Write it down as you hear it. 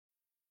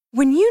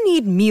When you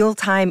need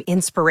mealtime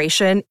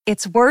inspiration,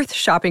 it's worth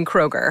shopping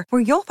Kroger,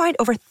 where you'll find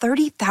over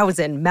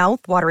 30,000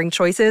 mouth-watering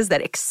choices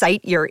that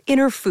excite your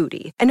inner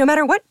foodie. And no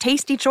matter what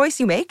tasty choice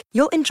you make,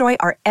 you'll enjoy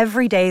our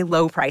everyday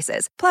low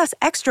prices, plus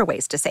extra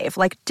ways to save,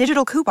 like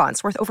digital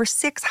coupons worth over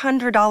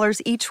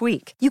 $600 each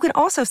week. You can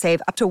also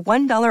save up to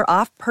 $1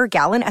 off per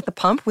gallon at the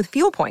pump with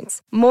fuel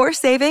points. More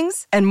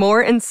savings and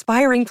more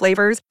inspiring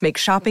flavors make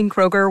shopping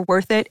Kroger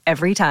worth it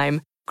every time.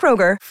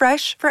 Kroger,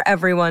 fresh for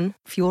everyone.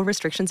 Fuel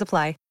restrictions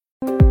apply.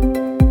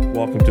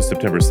 Welcome to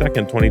September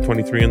 2nd,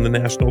 2023 in the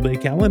National Day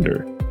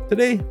calendar.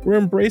 Today, we're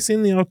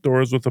embracing the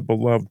outdoors with a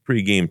beloved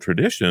pregame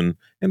tradition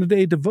and a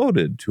day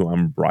devoted to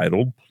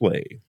unbridled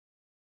play.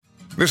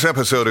 This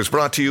episode is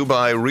brought to you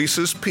by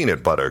Reese's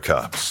Peanut Butter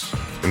Cups.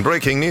 In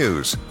breaking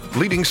news,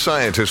 leading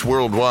scientists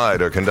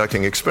worldwide are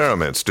conducting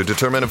experiments to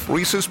determine if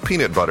Reese's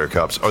Peanut Butter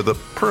Cups are the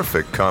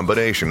perfect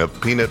combination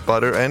of peanut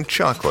butter and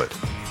chocolate.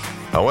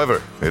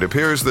 However, it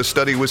appears the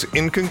study was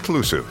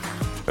inconclusive,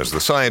 as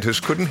the scientists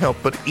couldn't help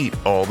but eat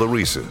all the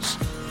Reese's.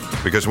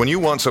 Because when you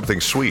want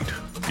something sweet,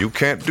 you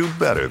can't do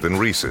better than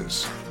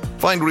Reese's.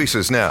 Find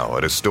Reese's now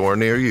at a store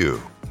near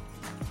you.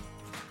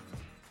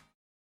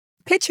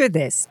 Picture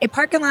this, a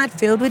parking lot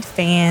filled with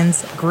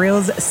fans,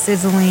 grills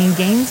sizzling,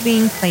 games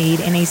being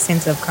played, and a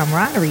sense of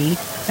camaraderie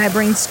that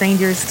brings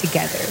strangers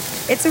together.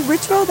 It's a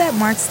ritual that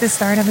marks the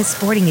start of a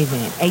sporting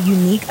event, a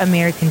unique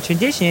American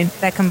tradition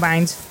that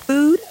combines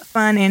food,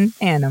 fun, and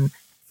fandom.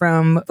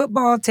 From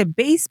football to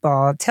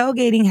baseball,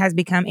 tailgating has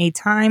become a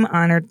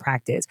time-honored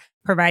practice,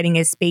 providing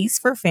a space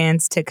for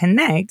fans to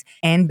connect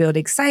and build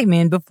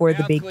excitement before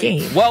the big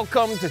game.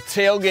 Welcome to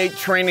Tailgate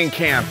Training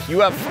Camp.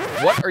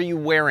 What are you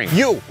wearing?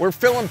 We're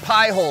filling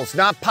pie holes,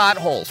 not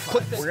potholes.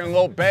 We're gonna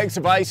load bags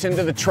of ice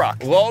into the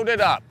truck. Load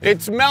it up.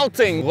 It's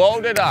melting.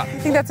 Load it up. I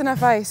think that's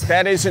enough ice.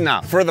 That is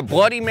enough. For the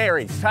Bloody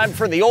Marys, time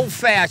for the old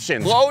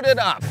fashions. Load it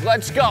up.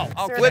 Let's go.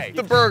 I'll flip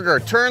the burger.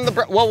 Turn the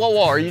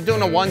whoa. Are you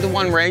doing a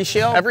 1-to-1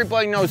 ratio?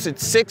 Everybody knows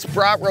it's 6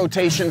 brat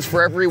rotations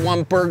for every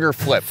 1 burger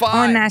flip. 5.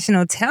 On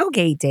National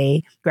Tailgate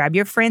Day, grab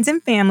your friends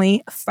and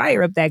family,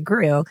 fire up that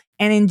grill,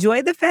 and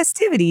enjoy the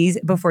festivities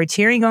before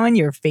cheering on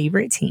your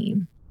favorite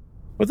team.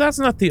 But that's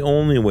not the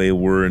only way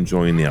we're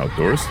enjoying the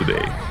outdoors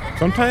today.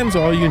 Sometimes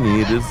all you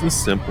need is the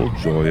simple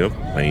joy of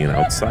playing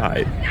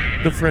outside.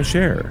 The fresh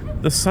air,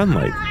 the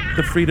sunlight,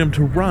 the freedom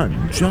to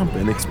run, jump,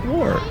 and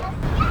explore.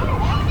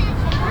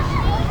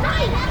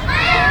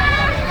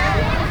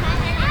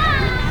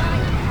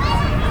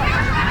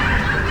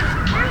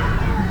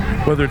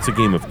 Whether it's a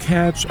game of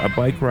catch, a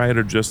bike ride,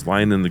 or just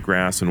lying in the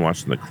grass and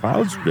watching the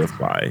clouds drift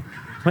by,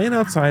 playing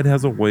outside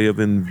has a way of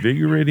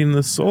invigorating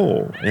the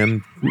soul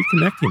and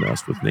reconnecting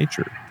us with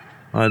nature.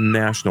 On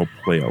National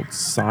Play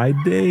Outside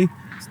Day,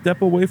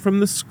 step away from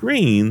the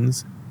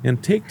screens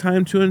and take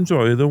time to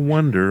enjoy the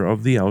wonder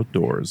of the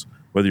outdoors.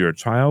 Whether you're a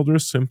child or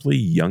simply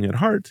young at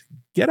heart,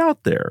 get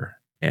out there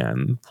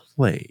and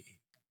play.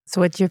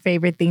 So what's your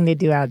favorite thing to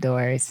do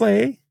outdoors?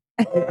 Play.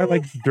 I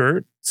like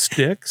dirt,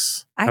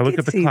 sticks. I look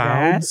at the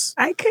clouds.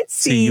 I could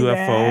see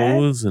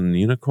UFOs and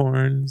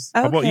unicorns.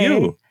 Okay. How about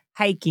you?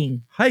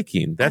 Hiking.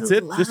 That's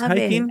it? Just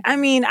hiking? I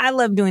mean, I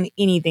love doing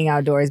anything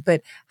outdoors,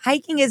 but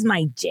hiking is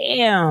my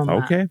jam.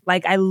 Okay.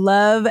 Like, I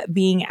love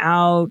being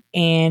out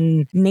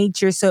in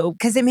nature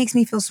because it makes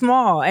me feel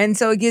small. And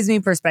so it gives me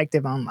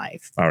perspective on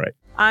life. All right.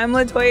 I'm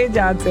LaToya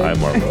Johnson. I'm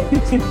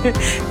Marlo.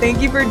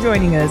 Thank you for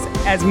joining us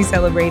as we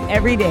celebrate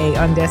every day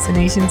on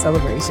Destination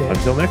Celebration.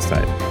 Until next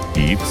time,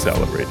 keep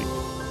celebrating.